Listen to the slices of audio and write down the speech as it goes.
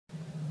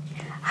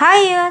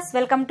Hi use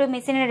welcome to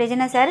miss India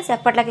designer saris.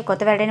 ఎప్పటిలాగే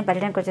కొత్త వెరైటీని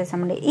పర్యటనకు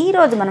వచ్చేసామండి. ఈ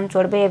రోజు మనం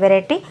చూడబోయే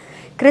వెరైటీ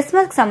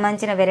క్రిస్మస్కి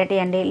సంబంధించిన వెరైటీ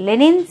అండి.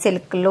 లెనిన్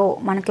సిల్క్లో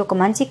మనకి ఒక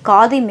మంచి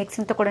ఖాదీ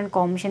మిక్సింగ్తో కూడా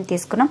కాంబినేషన్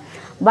తీసుకున్నాం.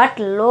 బట్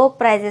లో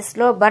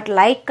ప్రైజెస్లో బట్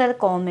లైట్ కలర్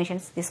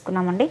కాంబినేషన్స్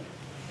తీసుకున్నామండి.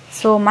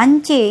 సో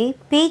మంచి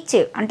పీచ్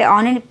అంటే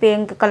ఆనియన్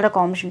పింక్ కలర్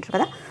కాంబినేషన్ ఉంటుంది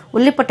కదా,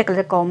 ఉల్లిపట్టు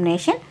కలర్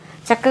కాంబినేషన్.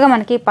 చక్కగా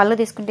మనకి పళ్ళు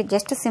తీసుకుంటే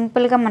జస్ట్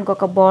సింపుల్గా మనకు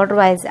ఒక బార్డర్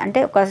వైజ్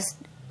అంటే ఒక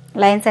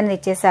లైన్స్ అనేది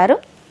ఇచ్చేసారు.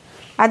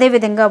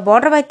 అదేవిధంగా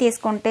బార్డర్ వైజ్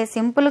తీసుకుంటే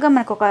సింపుల్గా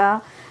మనకు ఒక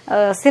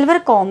సిల్వర్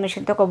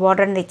కాంబినేషన్తో ఒక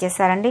బార్డర్ అనేది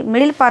ఇచ్చేసారండి.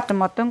 మిడిల్ పార్ట్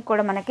మొత్తం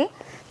కూడా మనకి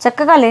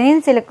చక్కగా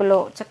లెనిన్ సిల్క్లో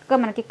చక్కగా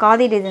మనకి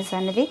ఖాదీ డిజైన్స్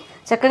అనేది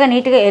చక్కగా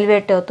నీట్గా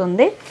ఎలివేట్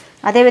అవుతుంది.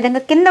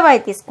 అదేవిధంగా కింద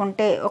వైజ్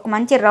తీసుకుంటే ఒక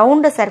మంచి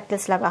రౌండ్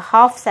సర్కిల్స్ లాగా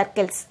half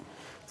circles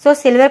so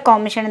silver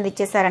combination అనేది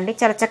ఇచ్చేసారండి.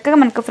 చాలా చక్కగా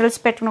మనకు ఫ్రిల్స్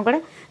పెట్టుకుని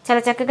కూడా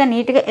చాలా చక్కగా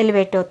నీట్గా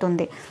ఎలివేట్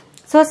అవుతుంది.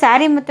 సో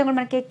శారీ మొత్తం కూడా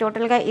మనకి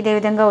టోటల్గా ఇదే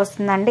విధంగా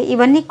వస్తుందండి.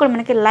 ఇవన్నీ కూడా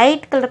మనకి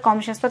లైట్ కలర్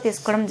కాంబినేషన్స్తో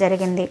తీసుకోవడం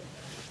జరిగింది.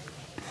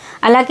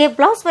 అలాగే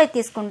బ్లౌజ్ వైజ్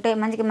తీసుకుంటే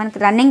మనకి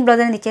రన్నింగ్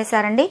బ్లౌజ్ అనేది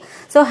ఇచ్చేసారండి.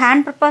 సో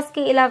హ్యాండ్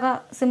పర్పస్కి ఇలాగా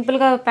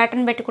సింపుల్గా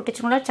ప్యాటర్న్ పెట్టి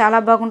కుట్టించుకుంటే చాలా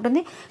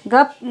బాగుంటుంది.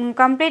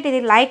 కంప్లీట్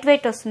ఇది లైట్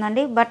వెయిట్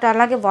వస్తుందండి. బట్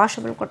అలాగే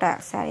వాషబుల్ కూడా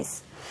శారీస్.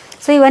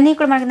 సో ఇవన్నీ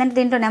కూడా మనకి ఏంటంటే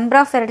దీంట్లో నెంబర్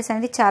ఆఫ్ వెరైటీస్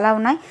అనేది చాలా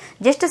ఉన్నాయి.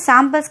 జస్ట్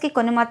శాంపుల్స్కి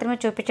కొన్ని మాత్రమే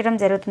చూపించడం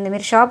జరుగుతుంది.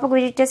 మీరు షాప్కి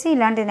విజిట్ చేసి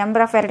ఇలాంటి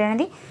నెంబర్ ఆఫ్ వెరైటీ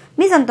అనేది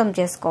మీ సొంతం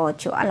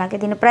చేసుకోవచ్చు. అలాగే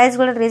దీని ప్రైస్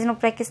కూడా రీజనబుల్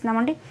ప్రైస్కి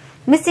ఇస్తున్నామండి.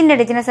 Miss India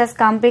designers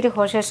complete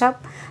wholesale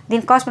shop.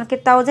 దీని కాస్ట్ మనకి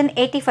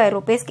 1085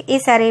 రూపీస్కి ఈ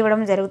శారీ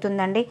ఇవ్వడం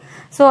జరుగుతుందండి.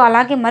 సో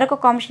అలాగే మరొక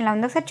కాంబినేషన్ ఎలా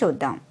ఉందో ఒకసారి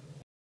చూద్దాం.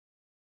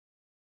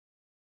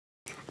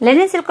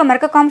 లెనిన్ సిల్క్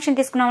మరొక కాంబినేషన్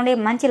తీసుకున్నామండి.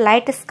 మంచి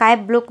లైట్ స్కై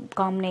బ్లూ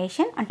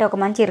కాంబినేషన్ అంటే ఒక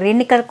మంచి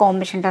రెడ్ కలర్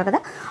కాంబినేషన్ అంటారు కదా,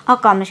 ఆ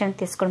కాంబినేషన్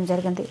తీసుకోవడం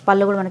జరిగింది.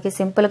 పళ్ళు కూడా మనకి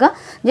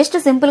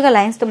సింపుల్గా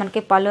లైన్స్తో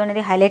మనకి పళ్ళు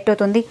అనేది హైలైట్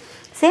అవుతుంది.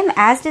 సేమ్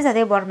యాజ్ ఇట్ ఈజ్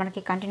అదే బార్డర్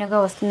మనకి కంటిన్యూగా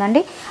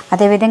వస్తుందండి.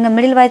 అదేవిధంగా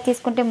మిడిల్ వైజ్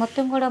తీసుకుంటే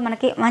మొత్తం కూడా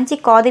మనకి మంచి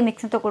ఖాదీ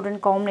మిక్సింగ్తో కూడిన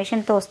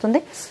కాంబినేషన్తో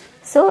వస్తుంది.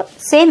 So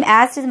same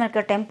as it is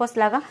మనకి టెంపోస్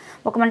లాగా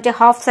ఒక మంచి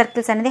హాఫ్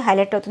సర్కిల్స్ అనేది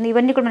హైలైట్ అవుతుంది.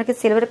 ఇవన్నీ కూడా మనకి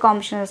సిల్వర్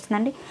కాంబినేషన్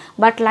వస్తుందండి.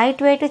 బట్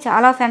లైట్ వెయిట్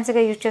చాలా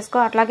ఫ్యాన్సీగా యూజ్ చేసుకో.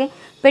 అట్లాగే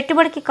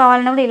పెట్టుబడికి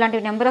కావాలన్నప్పుడు ఇలాంటి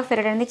నెంబర్ ఆఫ్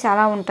వెరైటీ అనేది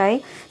చాలా ఉంటాయి.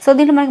 సో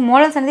దీంట్లో మనకి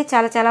మోడల్స్ అనేది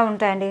చాలా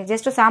ఉంటాయండి.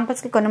 జస్ట్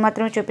శాంపుల్స్కి కొన్ని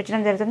మాత్రమే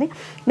చూపించడం జరుగుతుంది.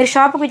 మీరు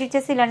షాప్కి విజిట్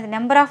చేసి ఇలాంటి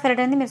నెంబర్ ఆఫ్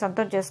వెరైటీ అనేది మీరు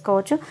సొంతం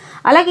చేసుకోవచ్చు.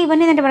 అలాగే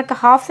ఇవన్నీ అంటే మనకి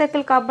హాఫ్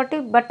సర్కిల్ కాబట్టి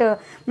బట్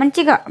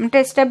మంచిగా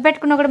అంటే స్టెప్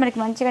పెట్టుకున్నా కూడా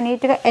మనకి మంచిగా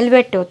నీట్గా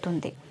ఎలివేట్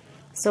అవుతుంది.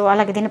 సో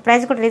అలాగే దీని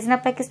ప్రైస్ కూడా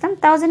రీజనబుల్ ప్రైస్కి ఇస్తాం,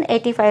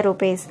 1085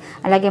 రూపీస్.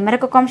 అలాగే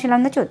మరొక కాంబినేషన్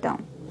ఉందో చూద్దాం.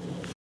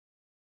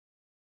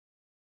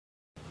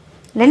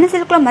 లెనిన్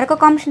సిల్క్లో మరొక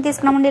కాంబినేషన్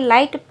తీసుకున్నామండి.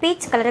 Light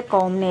peach colour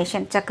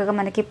combination. చక్కగా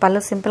మనకి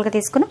పళ్ళు సింపుల్గా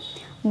తీసుకున్నాం.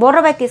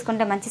 బోర్డర్ వైజ్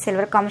తీసుకుంటే మంచి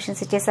సిల్వర్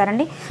కాంబినేషన్స్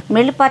ఇచ్చేసారండి.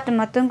 మిడిల్ పార్ట్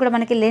మొత్తం కూడా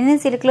మనకి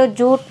లెనిన్ సిల్క్లో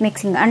జూట్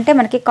మిక్సింగ్ అంటే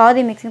మనకి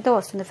ఖాదీ మిక్సింగ్తో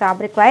వస్తుంది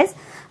ఫ్యాబ్రిక్ వైజ్.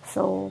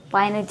 సో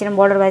పైన ఇచ్చిన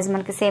బోర్డర్ వైజ్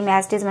మనకి సేమ్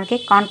యాజ్ ఇట్ ఈజ్ మనకి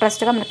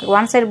కాంట్రాస్ట్గా మనకి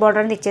వన్ సైడ్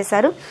బోర్డర్ అనేది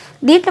ఇచ్చేసారు.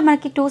 దీంట్లో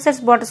మనకి 2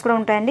 సైడ్స్ బోర్డర్స్ కూడా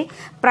ఉంటాయండి.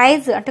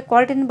 ప్రైస్ అంటే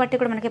క్వాలిటీని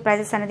బట్టి కూడా మనకి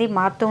ప్రైజెస్ అనేది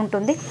మారుతూ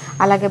ఉంటుంది.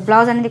 అలాగే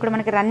బ్లౌజ్ అనేది కూడా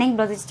మనకి రన్నింగ్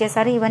బ్లౌజ్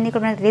ఇచ్చేసారు. ఇవన్నీ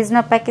కూడా మనకి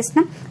రీజనబుల్ ప్రైస్కి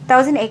ఇస్తున్నాం,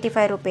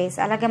 1085 రూపీస్.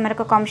 అలాగే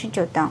మరొక కాంబినేషన్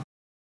చూద్దాం.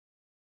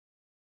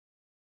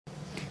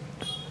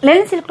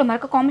 లెనిన్ సిల్క్లో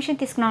మరొక కాంబినేషన్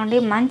తీసుకున్నామండి.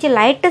 మంచి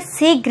light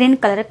sea green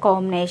colour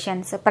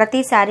combinations. ప్రతి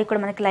శారీ కూడా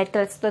మనకి లైట్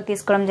కలర్స్తో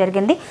తీసుకోవడం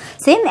జరిగింది.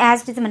 సేమ్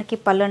యాజ్ ఇట్ ఈజ్ మనకి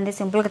పళ్ళు అనేది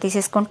సింపుల్గా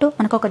తీసేసుకుంటూ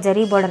మనకు ఒక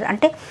జరీ బార్డర్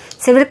అంటే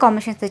సిల్వర్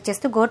కాంబినేషన్స్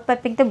ఇచ్చేస్తూ గోల్డ్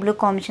పైపింగ్తో బ్లూ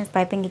కాంబినేషన్స్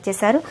పైపింగ్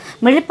ఇచ్చేసారు.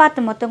 మిడిల్ పార్ట్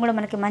మొత్తం కూడా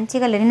మనకి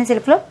మంచిగా లెనిన్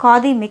సిల్క్లో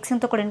ఖాదీ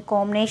మిక్సింగ్తో కూడిన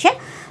కాంబినేషన్.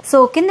 సో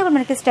కింద కూడా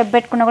మనకి స్టెప్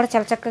పెట్టుకున్నా కూడా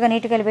చాలా చక్కగా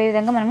నీట్గా వెళ్ళే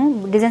విధంగా మనము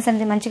డిజైన్స్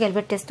అనేది మంచిగా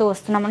ఎలివేట్ చేస్తూ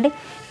వస్తున్నామండి.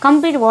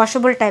 కంప్లీట్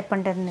వాషబుల్ టైప్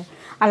ఉంటుంది.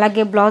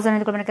 అలాగే బ్లౌజ్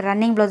అనేది కూడా మనకి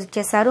రన్నింగ్ బ్లౌజ్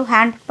ఇచ్చేసారు.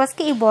 హ్యాండ్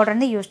పర్పస్కి ఈ బార్డర్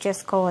అనేది యూజ్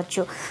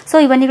చేసుకోవచ్చు. సో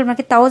ఇవన్నీ కూడా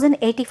మనకి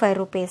 1085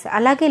 రూపీస్.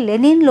 అలాగే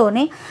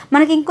లెనిన్లోనే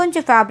మనకి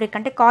ఇంకొంచెం ఫ్యాబ్రిక్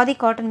అంటే ఖాదీ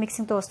కాటన్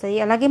మిక్సింగ్తో వస్తాయి.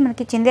 అలాగే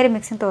మనకి చందేరి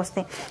మిక్సింగ్తో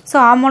వస్తాయి. సో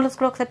ఆ మోడల్స్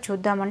కూడా ఒకసారి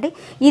చూద్దామండి.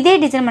 ఇదే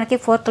డిజైన్ మనకి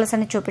 4 కలర్స్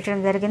అని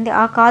చూపించడం జరిగింది.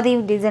 ఆ ఖాదీ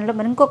డిజైన్లో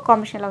మనం ఇంకొక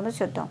కాంబినేషన్ ఎలా ఉందో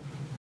చూద్దాం.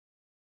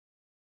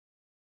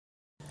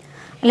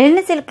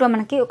 లెనిన్ సిల్క్లో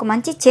మనకి ఒక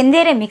మంచి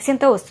చందేరే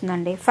మిక్సింగ్తో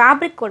వస్తుందండి.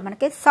 ఫ్యాబ్రిక్ కూడా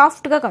మనకి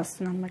సాఫ్ట్గా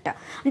వస్తుంది అనమాట.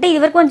 అంటే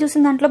ఇదివరకు మనం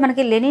చూసిన దాంట్లో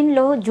మనకి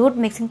లెనిన్లో జూట్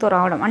మిక్సింగ్తో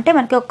రావడం అంటే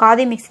మనకి ఒక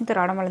ఖాదీ మిక్సింగ్తో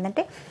రావడం వల్ల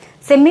ఏంటంటే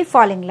సెమీ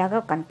ఫాలింగ్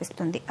లాగా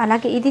కనిపిస్తుంది.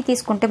 అలాగే ఇది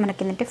తీసుకుంటే మనకి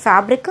ఏంటంటే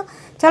ఫ్యాబ్రిక్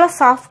చాలా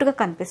సాఫ్ట్గా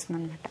కనిపిస్తుంది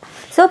అనమాట.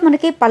 సో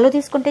మనకి పళ్ళు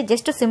తీసుకుంటే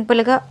జస్ట్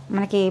సింపుల్గా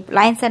మనకి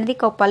లైన్స్ అనేది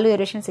ఒక పళ్ళు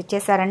వేరియేషన్స్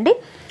ఇచ్చేసారండి.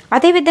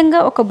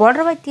 అదేవిధంగా ఒక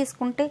బార్డర్ వైజ్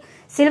తీసుకుంటే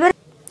సిల్వర్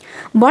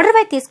బార్డర్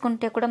వైజ్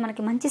తీసుకుంటే కూడా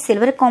మనకి మంచి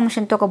సిల్వర్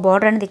కాంబినేషన్తో ఒక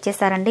బార్డర్ అనేది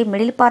ఇచ్చేసారండి.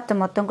 మిడిల్ పార్ట్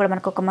మొత్తం కూడా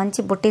మనకు ఒక మంచి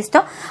బుట్టీస్తో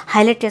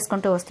హైలైట్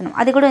చేసుకుంటూ వస్తున్నాం.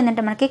 అది కూడా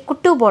ఏంటంటే మనకి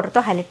కుట్టు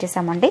బార్డర్తో హైలైట్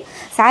చేసామండి.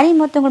 శారీ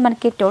మొత్తం కూడా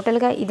మనకి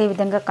టోటల్గా ఇదే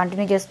విధంగా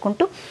కంటిన్యూ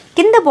చేసుకుంటూ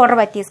కింద బార్డర్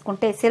వైజ్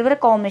తీసుకుంటే సిల్వర్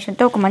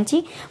కాంబినేషన్తో ఒక మంచి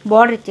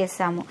బార్డర్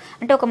ఇచ్చేసాము.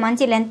 అంటే ఒక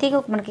మంచి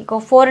లెంతీగా మనకి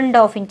ఒక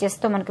 4.5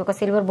 ఇంచెస్తో మనకి ఒక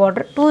సిల్వర్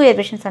బార్డర్ 2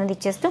 వేరియేషన్స్ అనేది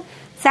ఇచ్చేస్తూ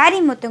శారీ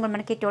మొత్తం కూడా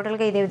మనకి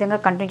టోటల్గా ఇదే విధంగా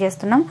కంటిన్యూ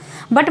చేస్తున్నాం.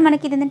 బట్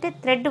మనకి ఇది ఏంటంటే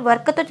థ్రెడ్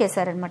వర్క్తో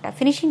చేశారనమాట.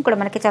 ఫినిషింగ్ కూడా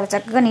మనకి చాలా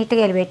చక్కగా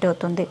నీట్గా ఎలివేట్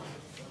అవుతుంది.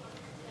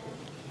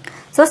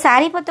 సో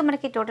శారీ మొత్తం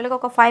మనకి టోటల్గా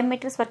ఒక 5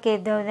 మీటర్స్ వరకు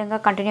ఏదో విధంగా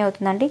కంటిన్యూ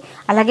అవుతుందండి.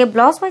 అలాగే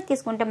బ్లౌజ్ వైజ్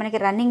తీసుకుంటే మనకి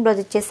రన్నింగ్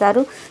బ్లౌజ్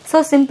ఇచ్చేసారు. సో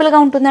సింపుల్గా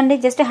ఉంటుందండి.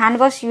 జస్ట్ హ్యాండ్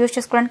వాష్ యూజ్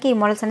చేసుకోవడానికి ఈ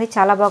మోడల్స్ అనేది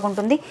చాలా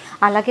బాగుంటుంది.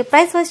 అలాగే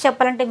ప్రైస్ వైజ్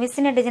చెప్పాలంటే miss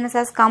India designer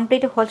saris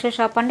complete wholesale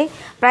shop అండి.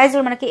 ప్రైస్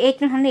కూడా మనకి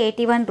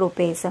 1881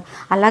 రూపీస్.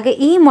 అలాగే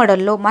ఈ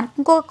మోడల్లో మనకు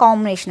ఇంకొక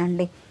కాంబినేషన్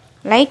అండి,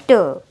 లైట్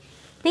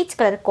పీచ్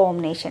కలర్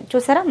కాంబినేషన్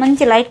చూసారా,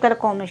 మంచి లైట్ కలర్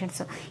కాంబినేషన్స్.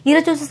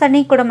 ఈరోజు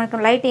చూసేసరికి కూడా మనకు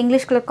లైట్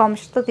ఇంగ్లీష్ కలర్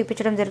కాంబినేషన్తో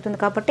చూపించడం జరుగుతుంది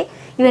కాబట్టి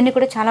ఇవన్నీ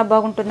కూడా చాలా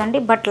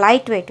బాగుంటుందండి. But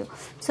light weight.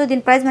 సో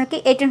దీని ప్రైస్ మనకి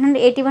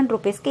 1881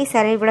 రూపీస్కి ఈ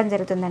శారీ ఇవ్వడం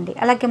జరుగుతుందండి.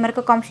 అలాగే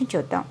మరొక కాంబినేషన్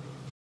చూద్దాం.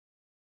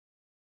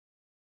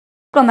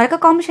 మరొక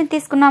కాంబినేషన్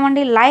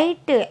తీసుకున్నామండి,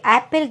 light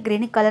Apple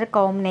green colour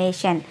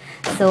combination.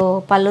 So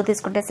పళ్ళు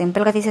తీసుకుంటే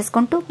సింపుల్గా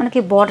తీసేసుకుంటూ మనకి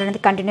బార్డర్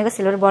అనేది కంటిన్యూగా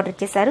సిల్వర్ బార్డర్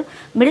ఇచ్చేసారు.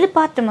 మిడిల్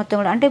పార్ట్ మొత్తం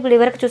కూడా అంటే ఇప్పుడు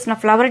ఎవరికి చూసిన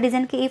ఫ్లవర్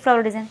డిజైన్కి ఈ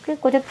ఫ్లవర్ డిజైన్కి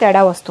కొంచెం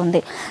తేడా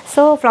వస్తుంది.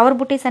 సో ఫ్లవర్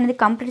బుటీస్ అనేది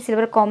కంప్లీట్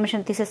సిల్వర్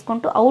కాంబినేషన్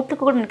తీసేసుకుంటూ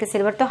అవుట్లుక్ కూడా మనకి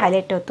సిల్వర్తో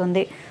హైలైట్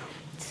అవుతుంది.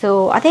 సో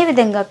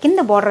అదేవిధంగా కింద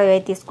బార్డర్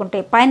ఏవి తీసుకుంటే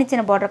పైన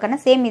ఇచ్చిన బార్డర్ కన్నా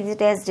same easy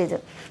as it is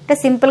అంటే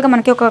సింపుల్గా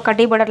మనకి ఒక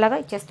కడ్డీ బార్డర్ లాగా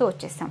ఇచ్చేస్తూ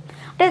వచ్చేస్తాం.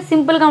 అంటే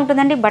సింపుల్గా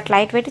ఉంటుందండి, బట్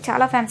లైట్ వెయిట్,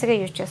 చాలా ఫ్యాన్సీగా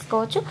యూజ్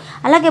చేసుకోవచ్చు.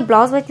 అలాగే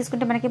బ్లౌజ్ వైజ్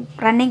తీసుకుంటే మనకి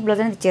రన్నింగ్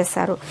బ్లౌజ్ అనేది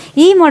ఇచ్చేస్తారు.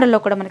 ఈ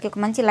మోడల్లో కూడా మనకి ఒక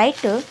మంచి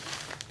లైట్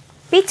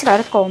పీచ్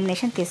కలర్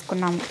కాంబినేషన్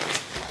తీసుకున్నాము.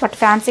 బట్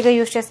ఫ్యాన్సీగా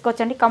యూజ్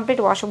చేసుకోవచ్చు అండి,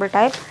 కంప్లీట్ వాషబుల్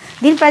టైప్.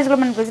 దీని ప్రైస్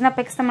కూడా మనం రీజనబుల్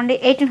పెక్స్తామండి,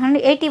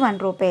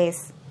 1881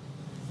 రూపీస్.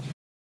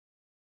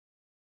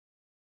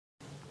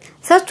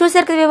 సో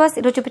చూసారు కదా వ్యూవర్స్,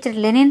 ఈరోజు చూపించిన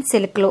లెనిన్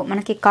సిల్క్లో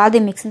మనకి ఖాదీ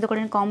మిక్సింగ్తో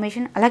కూడిన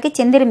కాంబినేషన్, అలాగే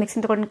చందేరి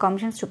మిక్సింగ్తో కూడిన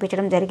కాంబినేషన్స్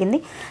చూపించడం జరిగింది.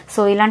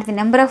 సో ఇలాంటి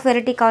నెంబర్ ఆఫ్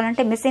వెరైటీ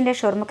కావాలంటే మిస్ ఇండియా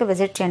షోరూమ్కి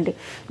విజిట్ చేయండి.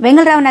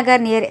 వెంగళరావు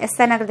నగర్ నియర్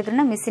S.R.Nagar దగ్గర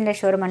ఉన్న మిస్ ఇండియా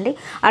షోరూమ్ అండి.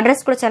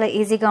 అడ్రస్ కూడా చాలా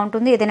ఈజీగా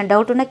ఉంటుంది. ఏదైనా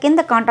డౌట్ ఉన్నా కింద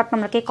కాంటాక్ట్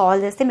నెంబర్కి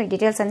కాల్ చేస్తే మీకు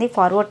డీటెయిల్స్ అన్ని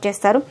ఫార్వర్డ్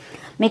చేస్తారు.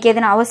 మీకు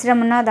ఏదైనా అవసరం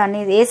ఉన్నా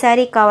దాన్ని ఏ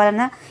శారీ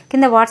కావాలన్నా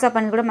కింద వాట్సాప్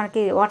అని కూడా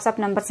మనకి వాట్సాప్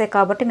నెంబర్సే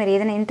కాబట్టి మీరు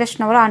ఏదైనా ఇంట్రెస్ట్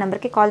ఉన్నవారో ఆ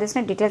నెంబర్కి కాల్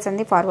చేసిన డీటెయిల్స్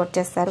అన్ని ఫార్వర్డ్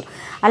చేస్తారు.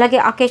 అలాగే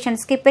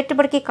అకేషన్స్కి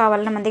పెట్టుబడికి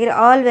కావాలన్నా మన దగ్గర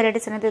ఆల్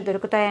వెరైటీస్ అనేది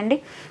దొరుకుతాయండి.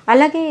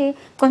 అలాగే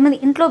కొంతమంది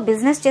ఇంట్లో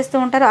బిజినెస్ చేస్తూ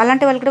ఉంటారు,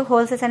 అలాంటి వాళ్ళకి కూడా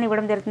హోల్సేల్స్ అని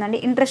ఇవ్వడం జరుగుతుందండి.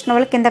 ఇంట్రెస్ట్ ఉన్న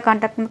వాళ్ళు కింద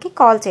కాంటాక్ట్ నెంబర్కి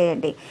కాల్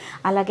చేయండి.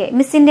 అలాగే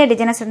మిస్ ఇండియా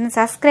డిజైనర్స్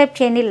సబ్స్క్రైబ్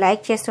చేయండి,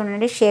 లైక్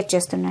చేస్తుండండి, షేర్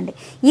చేస్తుండండి.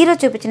 ఈరోజు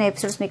చూపించిన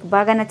ఎపిసోడ్స్ మీకు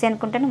బాగా నచ్చాయి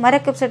అనుకుంటాను.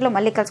 మరొక ఎపిసోడ్లో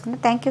మళ్ళీ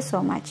కలుసుకుంటాను. Thank you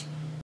so much.